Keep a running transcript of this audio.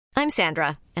I'm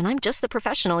Sandra, and I'm just the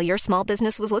professional your small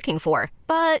business was looking for.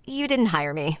 But you didn't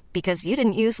hire me because you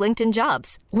didn't use LinkedIn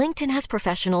Jobs. LinkedIn has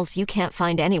professionals you can't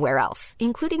find anywhere else,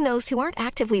 including those who aren't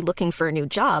actively looking for a new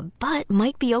job, but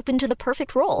might be open to the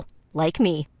perfect role, like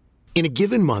me. In a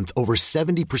given month, over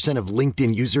 70% of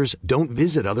LinkedIn users don't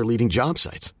visit other leading job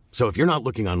sites. So if you're not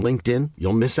looking on LinkedIn,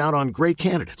 you'll miss out on great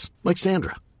candidates like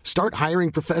Sandra. Start hiring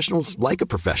professionals like a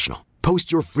professional.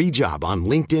 Post your free job on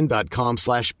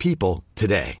linkedin.com/people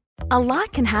today. A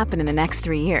lot can happen in the next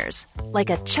 3 years. Like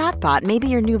a chatbot may be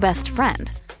your new best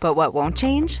friend. But what won't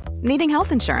change? Needing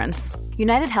health insurance.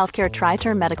 United Healthcare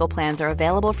Tri-Term Medical Plans are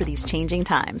available for these changing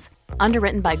times.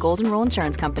 Underwritten by Golden Rule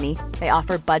Insurance Company, they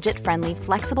offer budget-friendly,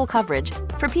 flexible coverage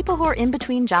for people who are in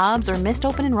between jobs or missed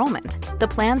open enrollment. The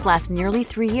plans last nearly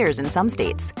 3 years in some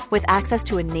states, with access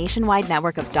to a nationwide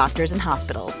network of doctors and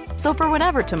hospitals. So for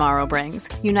whatever tomorrow brings,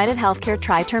 United Healthcare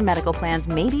Tri-Term Medical Plans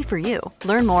may be for you.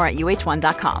 Learn more at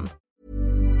uh1.com.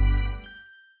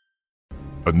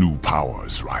 A new power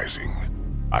is rising.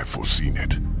 I've foreseen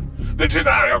it. The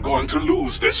Jedi are going to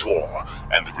lose this war,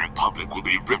 and the Republic will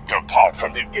be ripped apart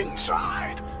from the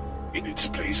inside. In its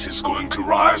place is going to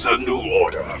rise a new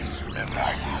order, and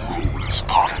I will rule as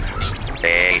part of it.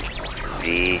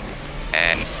 A-D-N.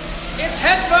 It's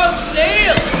Headphones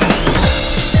Neil!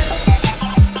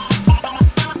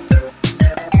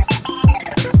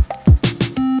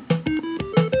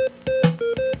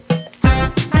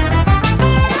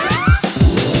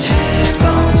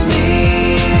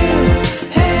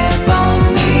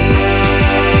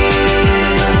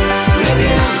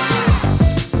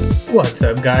 What's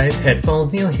up, guys?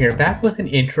 Headphones Neil here, back with an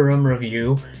interim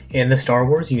review in the Star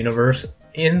Wars universe.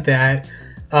 In that,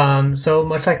 so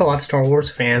much like a lot of Star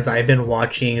Wars fans, I've been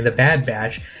watching The Bad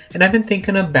Batch, and I've been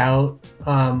thinking about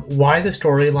why the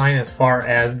storyline, as far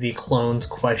as the clones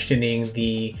questioning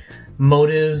the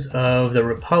motives of the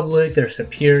Republic, their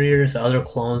superiors, other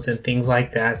clones, and things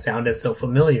like that sounded so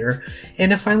familiar.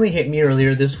 And it finally hit me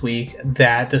earlier this week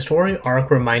that the story arc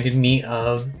reminded me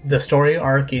of the story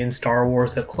arc in Star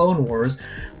Wars The Clone Wars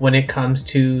when it comes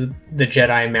to the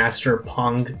Jedi Master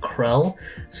Pong Krell.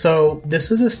 So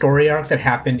this was a story arc that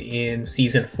happened in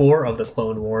Season 4 of The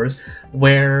Clone Wars,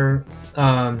 where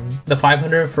the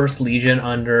 501st Legion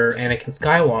under Anakin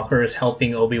Skywalker is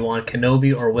helping Obi-Wan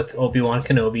Kenobi, or with Obi-Wan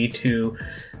Kenobi, to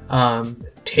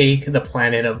take the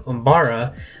planet of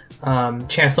Umbara.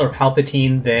 Chancellor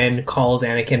Palpatine then calls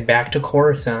Anakin back to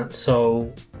Coruscant,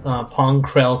 so Pong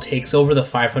Krell takes over the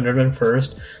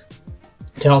 501st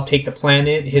to help take the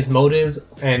planet. His motives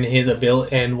and his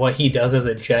ability and what he does as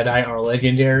a Jedi are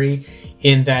legendary,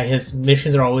 in that his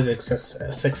missions are always a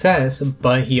success,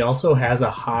 but he also has a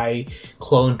high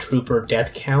clone trooper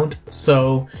death count.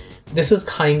 So this is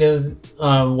kind of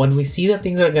when we see that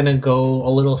things are going to go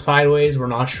a little sideways, we're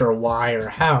not sure why or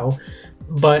how,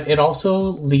 but it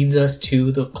also leads us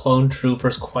to the clone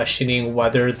troopers questioning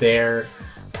whether they're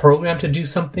programmed to do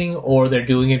something or they're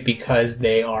doing it because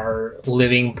they are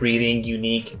living, breathing,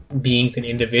 unique beings and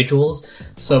individuals.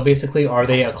 So basically, are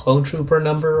they a clone trooper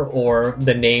number or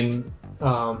the name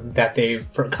that they've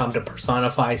come to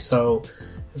personify? So,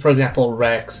 for example,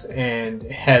 Rex and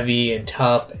Heavy and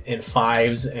Tup and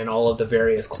Fives and all of the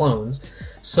various clones.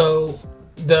 So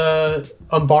the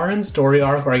Umbaran story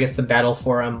arc, or I guess the Battle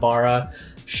for Umbara,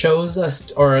 shows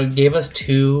us, or gave us,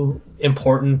 two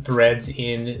important threads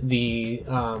in the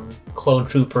clone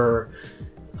trooper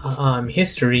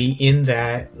history, in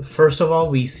that, first of all,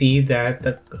 we see that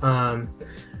the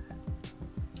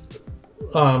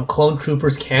clone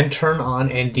troopers can turn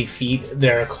on and defeat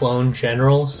their clone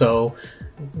general. So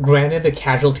granted, the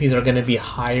casualties are going to be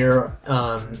higher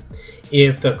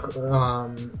if the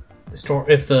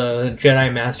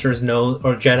Jedi Masters know,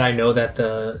 or Jedi know, that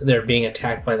they're being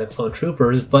attacked by the clone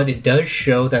troopers, but it does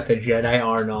show that the Jedi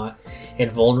are not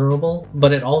invulnerable.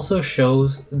 But it also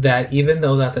shows that even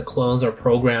though that the clones are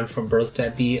programmed from birth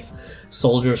to be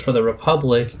soldiers for the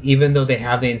Republic, even though they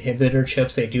have the inhibitor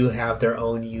chips, they do have their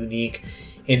own unique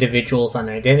individuals and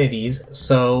identities.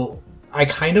 So I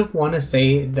kind of want to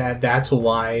say that that's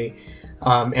why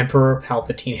Emperor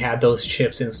Palpatine had those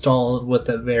chips installed with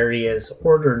the various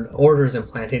orders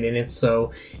implanted in it.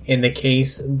 So in the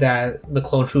case that the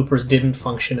clone troopers didn't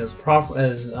function as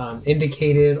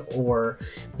indicated, or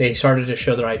they started to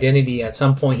show their identity, at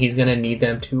some point he's going to need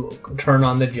them to turn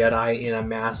on the Jedi in a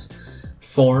mass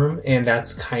form, and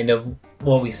that's kind of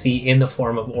what we see in the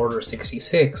form of Order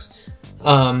 66.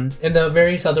 And the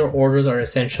various other orders are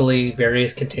essentially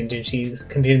various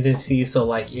contingencies. So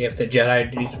like if the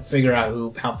Jedi figure out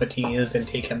who Palpatine is and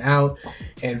take him out,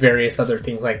 and various other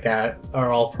things like that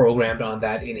are all programmed on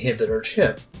that inhibitor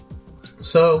chip.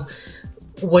 So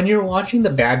when you're watching The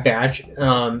Bad Batch,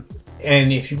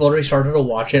 and if you've already started to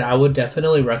watch it, I would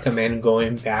definitely recommend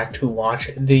going back to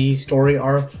watch the story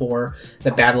arc for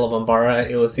the Battle of Umbara.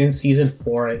 It was in season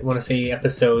 4. I want to say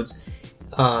episodes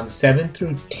 7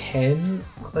 through 10,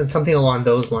 something along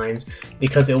those lines,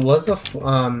 because it was a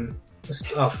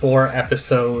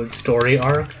 4-episode story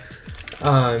arc,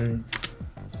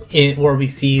 where we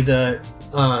see the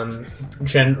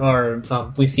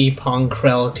we see Pong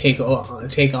Krell take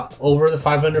over the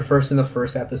 501st in the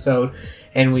first episode,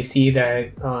 and we see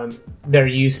that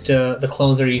the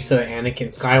clones are used to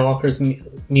Anakin Skywalker's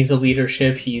means of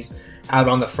leadership. He's out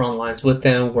on the front lines with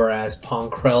them, whereas Pong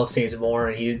Krell stays more,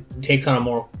 and he takes on a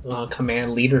more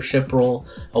command leadership role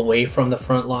away from the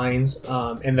front lines.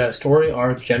 And the story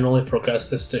arc generally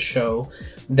progresses to show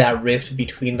that rift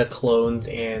between the clones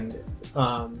and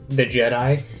the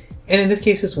Jedi. And in this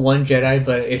case, it's one Jedi,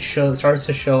 but it starts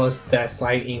to show us that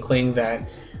slight inkling that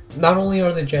not only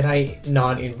are the Jedi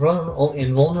not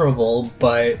invulnerable,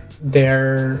 but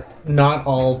they're not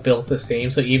all built the same.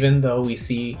 So even though we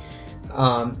see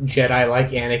Jedi like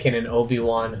Anakin and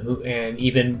Obi-Wan, and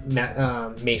even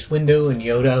Mace Windu and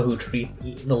Yoda, who treat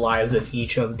the lives of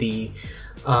each of the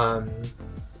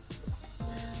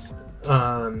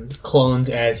clones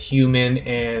as human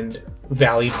and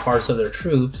value parts of their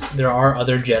troops, there are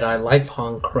other Jedi like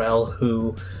Pong Krell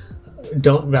who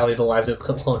don't value the lives of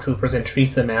clone troopers and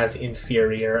treats them as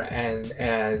inferior and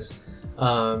as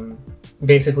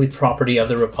basically property of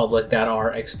the Republic that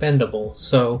are expendable.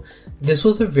 So this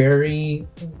was a very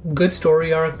good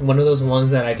story arc, one of those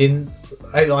ones that I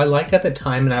liked at the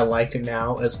time, and I liked it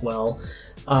now as well.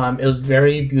 It was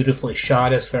very beautifully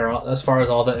shot as far as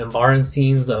all the Umbaran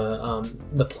scenes,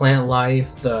 the plant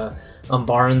life, the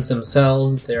Umbarans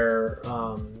themselves, their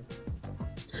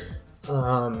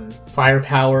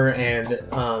firepower and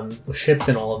ships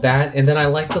and all of that. And then I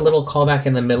liked the little callback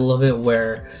in the middle of it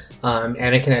where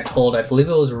Anakin had told, I believe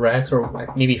it was Rex or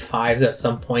maybe Fives at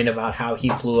some point, about how he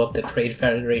blew up the Trade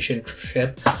Federation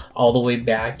ship all the way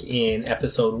back in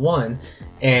episode 1.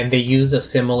 And they used a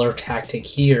similar tactic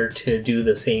here to do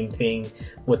the same thing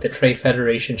with the Trade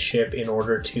Federation ship in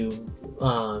order to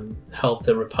help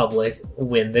the Republic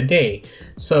win the day.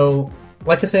 So,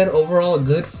 like I said, overall a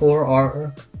good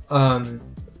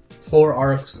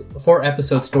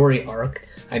 4-episode story arc,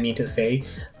 I mean to say.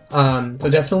 So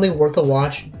definitely worth a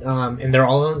watch, and they're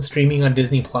all streaming on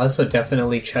Disney Plus, so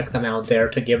definitely check them out there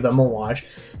to give them a watch.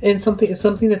 And it's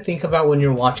something to think about when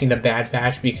you're watching The Bad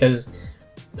Batch, because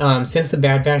since The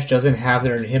Bad Batch doesn't have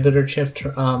their inhibitor chip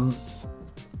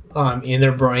in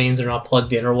their brains, they're not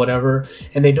plugged in or whatever,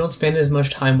 and they don't spend as much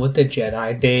time with the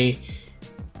Jedi, they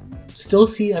still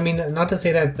see, I mean, not to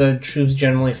say that the troops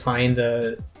generally find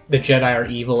the Jedi are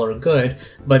evil or good,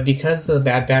 but because the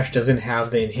Bad Batch doesn't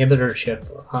have the inhibitor chip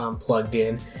plugged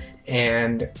in,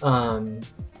 and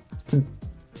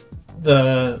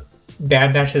the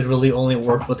Bad Batch has really only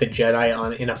worked with the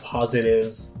Jedi in a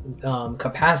positive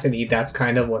capacity, that's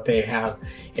kind of what they have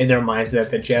in their minds, that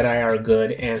the Jedi are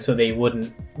good, and so they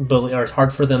wouldn't believe, or it's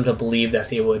hard for them to believe that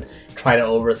they would try to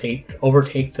overtake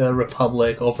the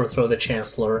Republic, overthrow the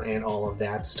Chancellor, and all of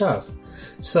that stuff.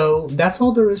 So that's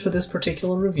all there is for this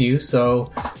particular review.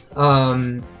 So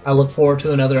I look forward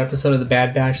to another episode of The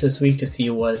Bad Batch this week to see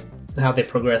how they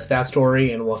progress that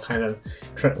story and what kind of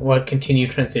what continued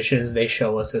transitions they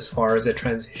show us as far as a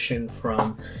transition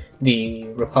from the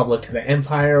Republic to the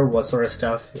Empire, what sort of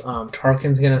stuff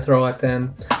Tarkin's going to throw at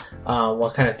them,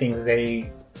 what kind of things the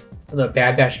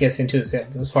Bad Batch gets into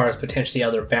as far as potentially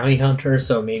other bounty hunters,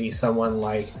 so maybe someone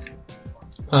like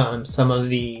some of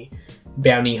the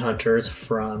bounty hunters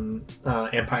from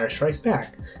Empire Strikes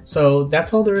Back. So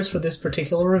that's all there is for this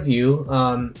particular review.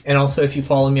 And also, if you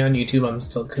follow me on YouTube, I'm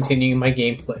still continuing my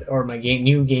gameplay, or my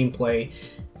new gameplay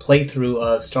playthrough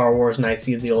of Star Wars Knights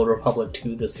of the Old Republic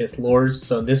 2: The Sith Lords.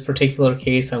 So in this particular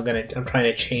case, I'm trying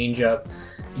to change up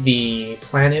the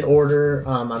planet order.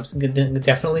 I'm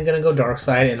definitely going to go dark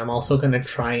side, and I'm also going to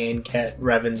try and get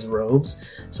Revan's robes.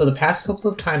 So the past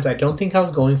couple of times, I don't think I was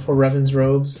going for Revan's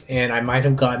robes, and I might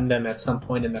have gotten them at some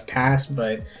point in the past,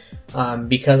 but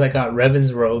because I got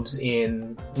Revan's robes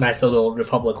in Knights of the Old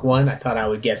Republic 1, I thought I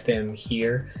would get them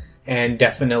here, and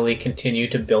definitely continue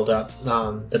to build up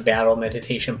the battle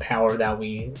meditation power that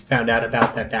we found out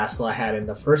about that Bastila had in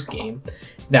the first game,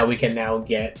 that we can now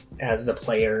get as the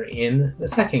player in the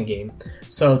second game.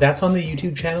 So that's on the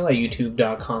YouTube channel at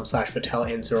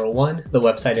youtube.com/PatelN01. The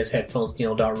website is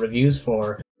headphonesneil.reviews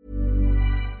for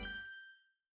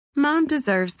Mom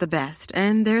deserves the best,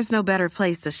 and there's no better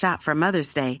place to shop for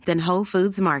Mother's Day than Whole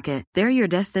Foods Market. They're your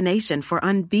destination for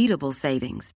unbeatable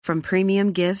savings, from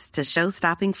premium gifts to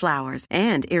show-stopping flowers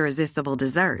and irresistible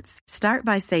desserts. Start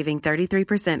by saving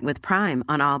 33% with Prime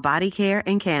on all body care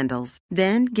and candles.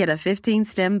 Then get a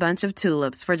 15-stem bunch of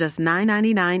tulips for just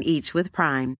 $9.99 each with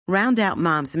Prime. Round out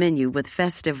Mom's menu with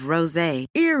festive rosé,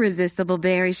 irresistible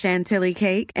berry chantilly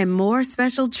cake, and more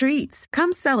special treats.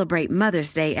 Come celebrate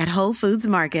Mother's Day at Whole Foods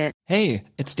Market. Hey,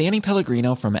 it's Danny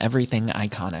Pellegrino from Everything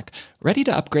Iconic. Ready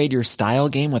to upgrade your style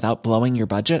game without blowing your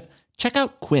budget? Check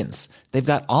out Quince. They've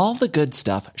got all the good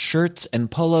stuff, shirts and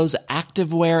polos,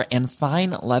 activewear, and fine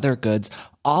leather goods,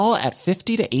 all at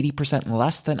 50 to 80%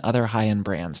 less than other high-end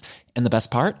brands. And the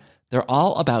best part? They're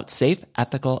all about safe,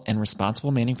 ethical, and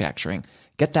responsible manufacturing.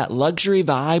 Get that luxury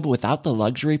vibe without the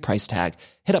luxury price tag.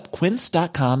 Hit up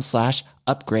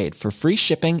quince.com/upgrade for free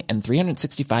shipping and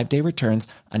 365-day returns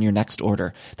on your next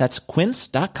order. That's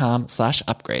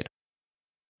quince.com/upgrade.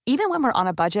 Even when we're on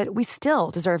a budget, we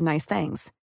still deserve nice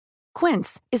things.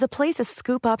 Quince is a place to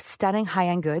scoop up stunning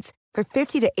high-end goods for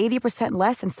 50 to 80%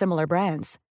 less than similar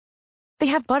brands. They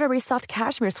have buttery soft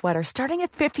cashmere sweaters starting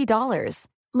at $50,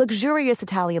 luxurious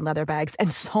Italian leather bags,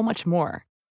 and so much more.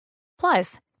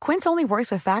 Plus, Quince only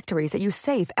works with factories that use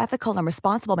safe, ethical, and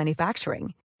responsible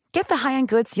manufacturing. Get the high-end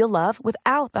goods you'll love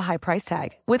without the high price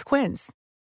tag with Quince.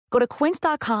 Go to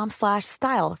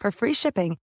quince.com/style for free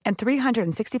shipping and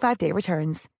 365-day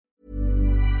returns.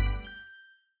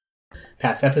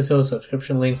 Past episodes,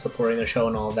 subscription links, supporting the show,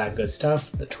 and all that good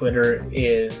stuff. The Twitter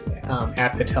is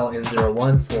at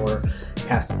PatelN01 for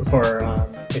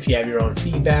if you have your own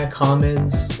feedback,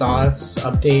 comments, thoughts,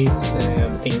 updates,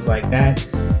 and things like that.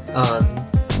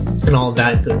 And all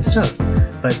that good stuff.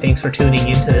 But thanks for tuning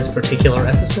into this particular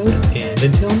episode, and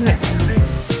until next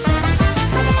time.